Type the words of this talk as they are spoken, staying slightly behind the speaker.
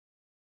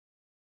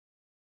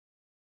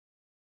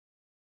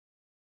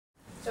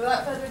So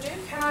without further ado,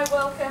 can I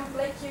welcome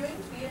Blake Ewing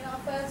to be in our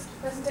first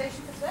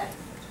presentation for today?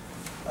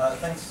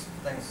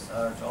 Thanks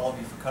to all of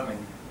you for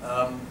coming.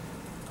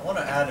 I want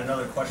to add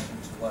another question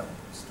to what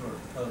Stuart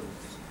posed.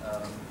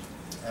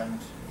 And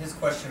his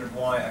question of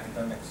why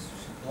academics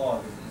should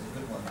blog is a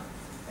good one.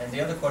 And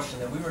the other question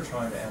that we were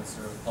trying to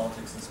answer with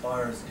Politics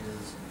Inspires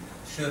is,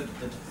 should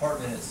the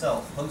department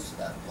itself host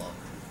that blog?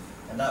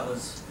 And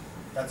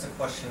that's a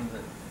question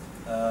that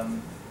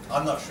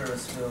I'm not sure is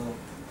still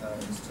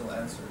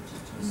answered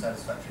to a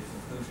satisfactory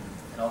conclusion.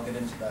 And I'll get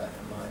into that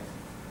in my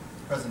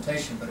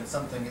presentation, but it's a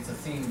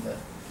theme that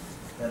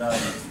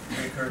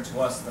recurred to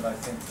us that I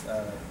think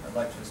I'd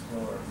like to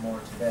explore more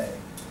today.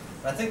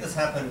 And I think this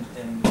happened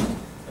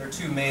there are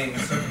two main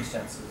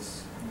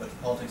circumstances in which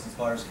Politics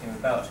Inspires came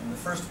about. And the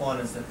first one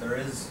is that there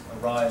is a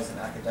rise in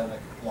academic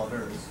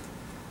bloggers,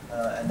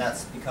 and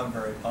that's become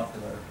very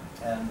popular.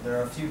 And there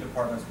are a few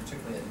departments,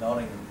 particularly at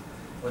Nottingham,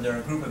 where there are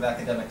a group of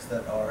academics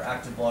that are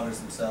active bloggers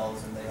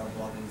themselves, and they are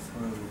blogging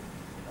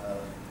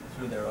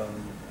through their own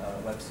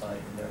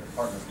website in their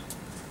department.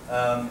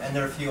 And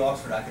there are a few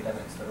Oxford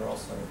academics that are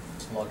also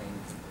blogging.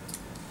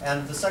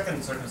 And the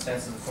second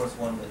circumstance is, of course,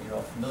 one that you're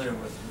all familiar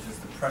with, which is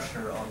the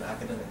pressure on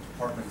academic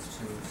departments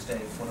to stay,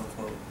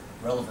 quote-unquote,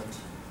 relevant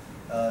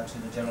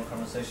to the general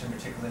conversation,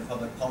 particularly in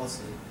public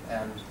policy.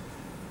 And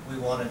we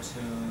wanted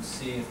to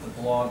see if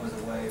the blog was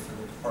a way for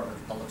the Department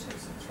of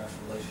Politics and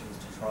International Relations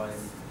to try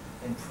and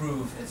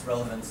improve its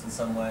relevance in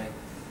some way.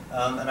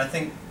 And I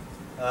think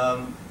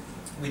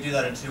we do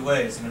that in two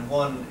ways. I mean,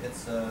 one,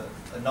 it's a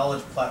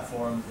knowledge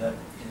platform that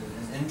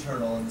is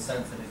internal in the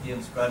sense that it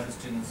gives graduate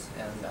students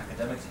and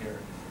academics here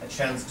a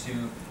chance to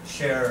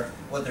share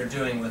what they're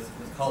doing with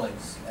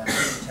colleagues and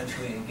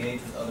potentially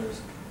engage with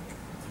others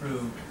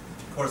through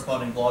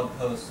corresponding blog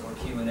posts or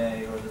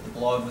Q&A, or that the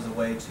blog was a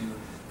way to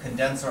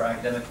condense our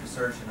academic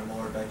research in a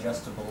more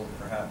digestible,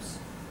 perhaps,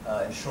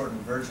 and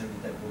shortened version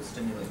that will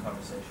stimulate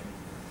conversation.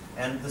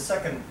 And the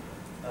second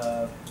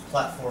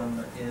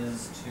platform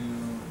is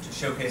to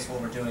showcase what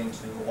we're doing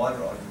to a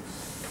wider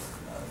audience,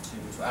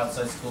 to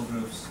outside school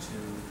groups,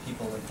 to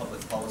people in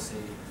public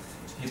policy,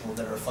 to people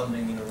that are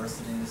funding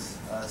universities.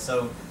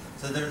 So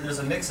there's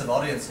a mix of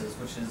audiences,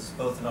 which is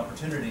both an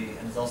opportunity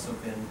and has also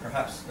been,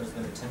 perhaps there's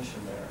been a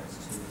tension there as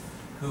to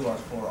who our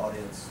core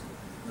audience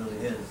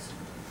really is.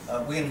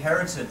 We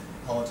inherited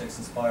Politics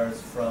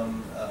Inspires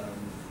from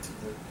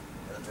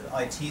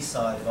the IT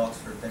side of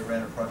Oxford. They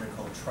ran a project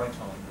called Triton,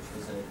 which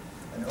was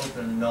an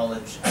open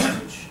knowledge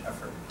outreach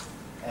effort.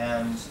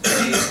 And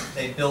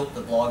they built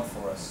the blog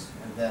for us,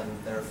 and then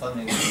their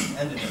funding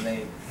ended and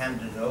they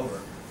handed it over.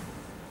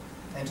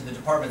 And to the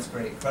department's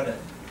great credit,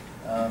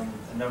 a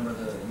number of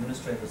the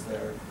administrators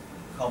there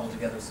cobbled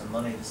together some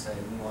money to say,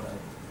 we want to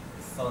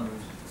fund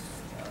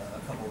a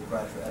couple of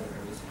graduate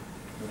editors,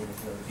 dealing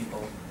with other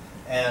people,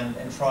 and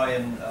try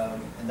and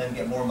then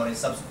get more money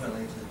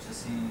subsequently to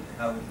see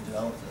how we can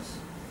develop this.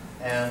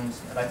 And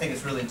I think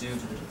it's really due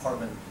to the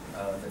department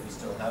that we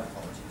still have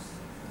Politics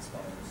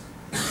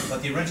Inspires.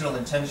 But the original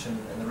intention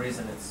and the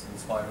reason it's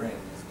inspiring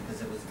is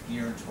because it was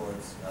geared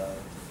towards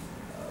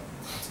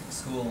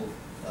school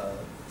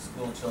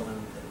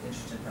children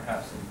interested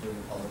perhaps in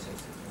doing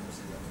politics at the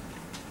university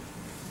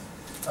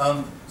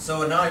level. So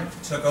when I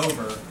took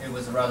over, it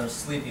was a rather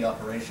sleepy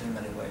operation in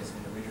many ways. I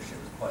mean, the readership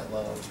was quite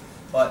low.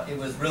 But it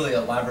was really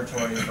a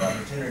laboratory for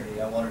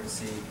opportunity. I wanted to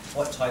see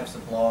what types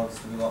of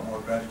blogs. Do we want more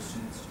graduate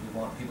students? Do we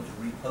want people to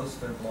repost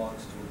their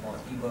blogs? Do we want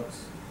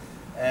ebooks?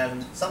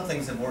 And some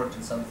things have worked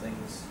and some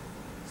things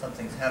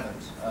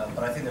haven't.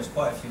 But I think there's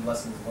quite a few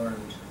lessons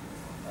learned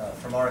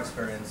from our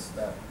experience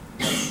that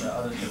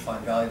others could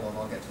find valuable, and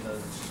I'll get to those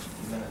in just a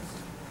few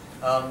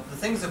minutes. The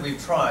things that we've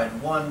tried,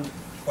 one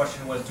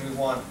question was, do we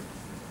want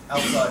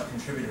outside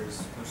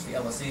contributors, which the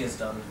LSE has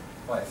done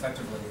quite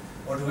effectively,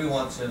 or do we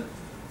want to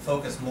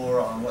focus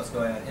more on what's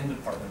going on in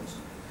department?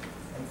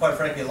 And quite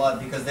frankly, a lot,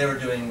 because they were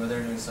doing what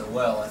they're doing so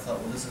well, I thought,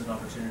 well, this is an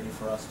opportunity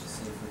for us to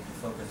see if we can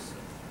focus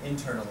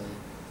internally.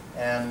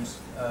 And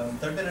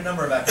there have been a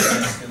number of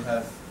academics who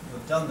have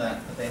done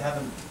that, but they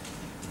haven't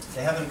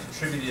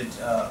contributed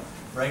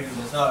regularly.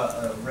 There's not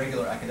a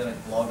regular academic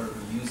blogger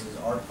who uses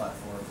our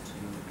platform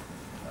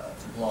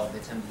to blog. They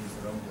tend to use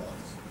their own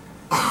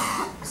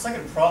blogs. The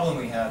second problem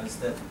we have is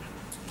that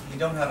we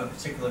don't have a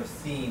particular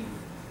theme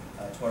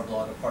to our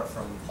blog apart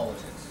from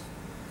politics.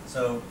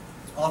 So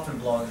often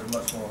blogs are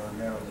much more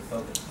narrowly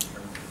focused in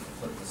terms of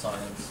political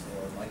science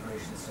or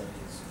migration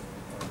studies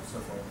or so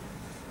forth.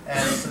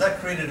 And so that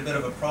created a bit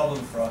of a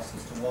problem for us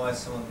as to why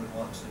someone would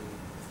want to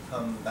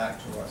come back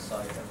to our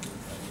site every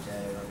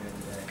day or every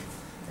other day.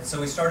 And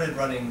so we started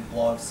running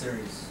blog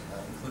series,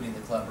 including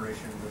the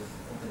collaboration with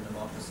Open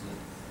Democracy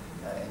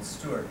and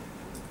Stuart.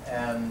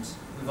 And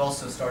we've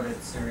also started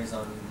a series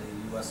on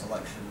the US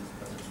elections,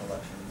 presidential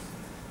elections,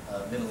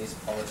 Middle East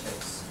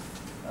politics.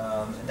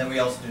 And then we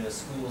also did a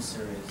school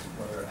series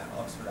where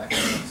Oxford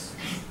academics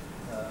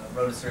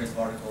wrote a series of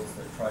articles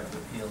that tried to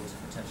appeal to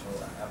potential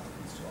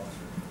applicants to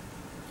Oxford.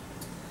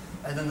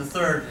 And then the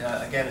third,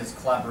 again, is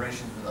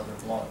collaborations with other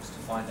blogs to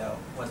find out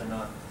whether or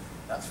not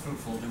that's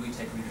fruitful. Do we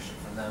take readership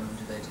from them?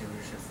 Do they take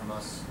readership from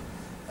us?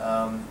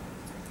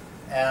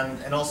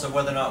 And also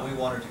whether or not we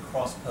wanted to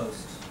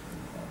cross-post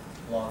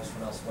blogs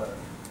from elsewhere.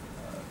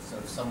 So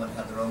if someone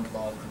had their own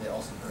blog, could they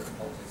also put it in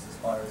Politics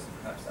Inspires,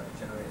 and perhaps that would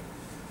generate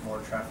more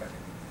traffic.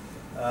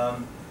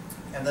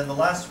 And then the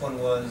last one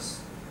was,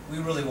 we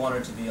really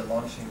wanted to be a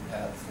launching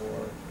pad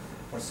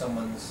for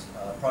someone's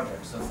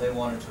project. So if they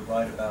wanted to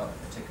write about a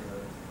particular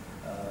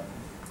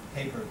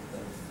paper that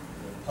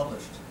they've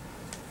published,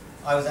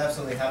 I was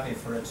absolutely happy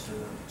for it to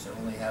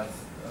only have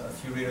a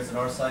few readers on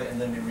our site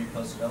and then be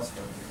reposted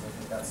elsewhere, because I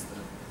think that's the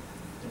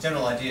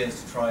general idea,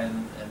 is to try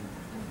and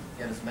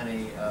get as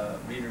many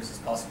readers as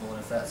possible, and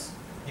if that's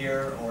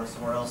here or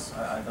somewhere else,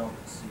 I don't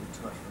see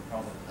too much of a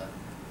problem with that.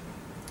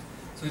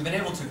 So we've been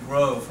able to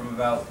grow from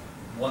about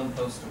 1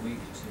 post a week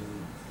to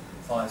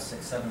 5,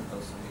 6, 7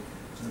 posts a week,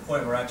 to the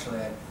point where actually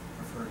I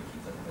prefer to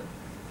keep it a bit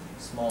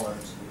smaller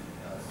to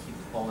keep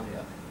the quality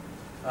up.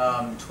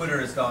 Twitter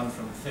has gone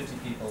from 50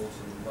 people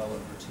to well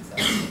over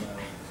 2,000 now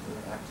with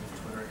an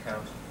active Twitter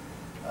account.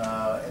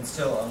 And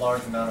still a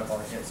large amount of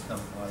our hits come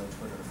from either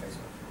Twitter or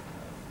Facebook,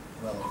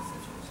 well over 50%.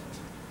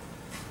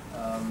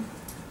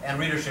 And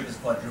readership has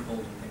quadrupled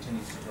and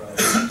continues to grow.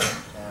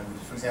 And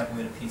for example,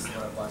 we had a piece that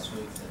went up last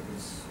week that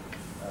was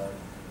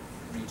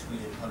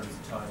retweeted hundreds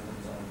of times and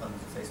was on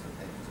hundreds of Facebook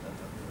pages that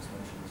was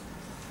mentioned.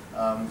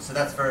 So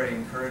that's very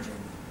encouraging.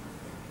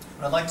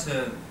 But I'd like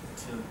to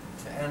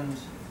end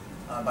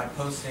by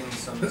posting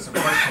some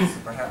questions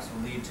that perhaps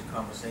will lead to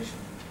conversation.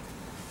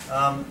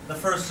 The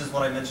first is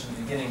what I mentioned at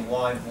the beginning: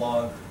 why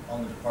blog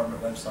on the department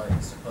website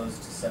as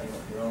opposed to setting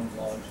up your own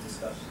blog to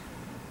discuss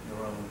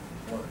your own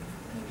work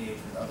and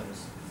engage with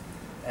others?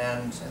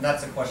 And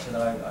that's a question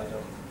that I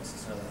don't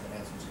necessarily have an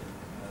answer to.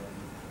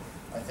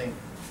 I think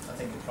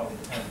it probably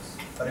depends.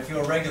 But if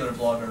you're a regular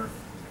blogger,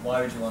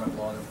 why would you want to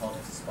blog on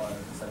Politics Inspires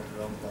instead of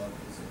your own blog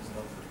is an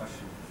open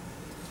question.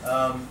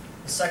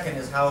 The second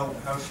is how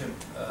should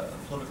a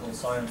political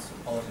science or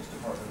politics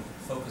department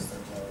focus their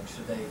blog?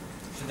 Should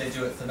they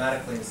do it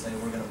thematically and say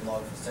we're going to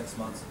blog for 6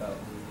 months about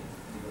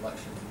the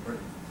elections in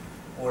Britain,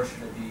 or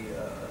should it be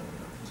a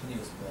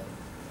continuous blog?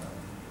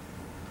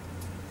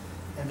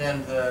 And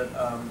then the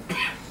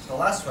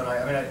last one,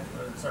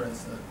 sorry,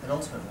 the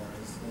penultimate one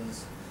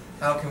is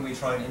how can we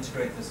try and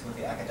integrate this with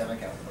the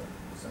academic output?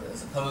 So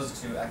as opposed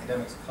to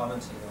academics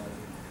commenting on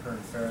current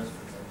affairs,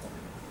 for example,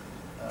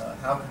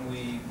 how can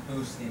we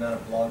boost the amount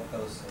of blog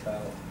posts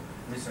about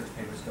research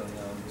papers going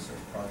on,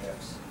 research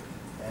projects?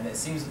 And it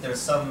seems that there's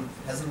some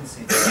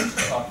hesitancy to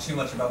talk too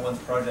much about one's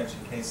project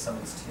in case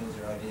someone steals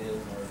your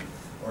ideas,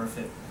 or if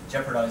it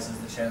jeopardizes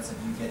the chance of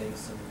you getting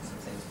some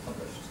things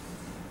published.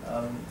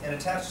 And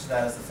attached to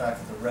that is the fact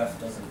that the ref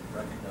doesn't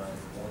recognize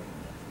blogging.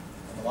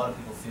 And a lot of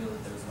people feel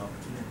that there's an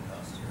opportunity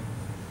cost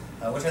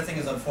here, which I think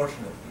is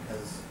unfortunate,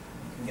 because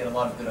you can get a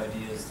lot of good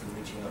ideas through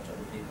reaching out to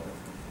other people.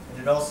 And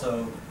it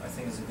also, I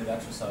think, is a good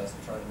exercise to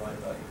try and write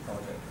about your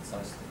project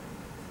concisely,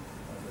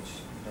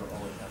 which you don't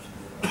always have to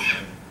do at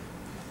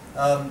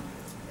all.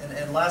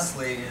 And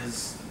lastly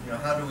is,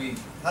 how do we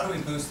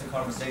boost the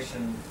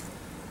conversation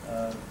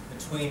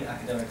between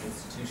academic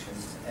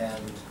institutions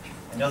and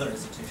other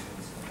institutions?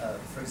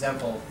 For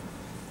example,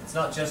 it's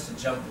not just a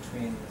jump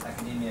between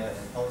academia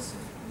and policy.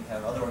 We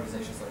have other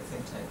organizations like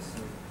think tanks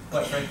who,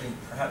 quite frankly,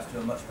 perhaps do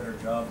a much better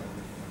job than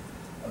we do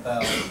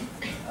about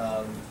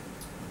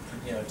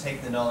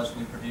taking the knowledge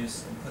we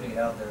produce and putting it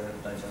out there in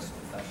a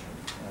digestible fashion,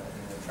 in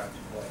an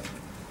attractive way.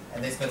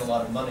 And they spend a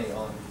lot of money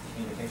on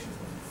communications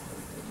that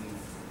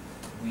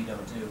we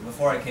don't do.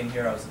 Before I came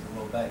here, I was at the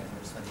World Bank, and we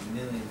were spending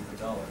millions of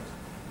dollars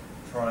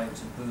trying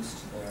to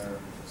boost their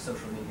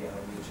social media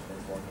outreach and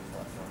their blogging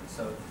platforms.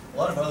 So a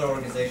lot of other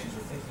organizations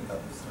are thinking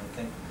about this, and I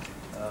think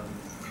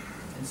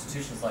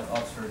institutions like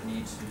Oxford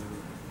need to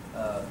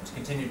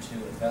continue to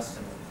invest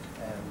in it,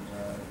 and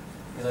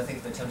because I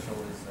think the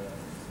potential is there.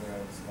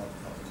 It's a lot of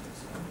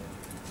politics.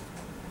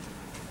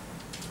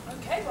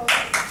 Okay, well.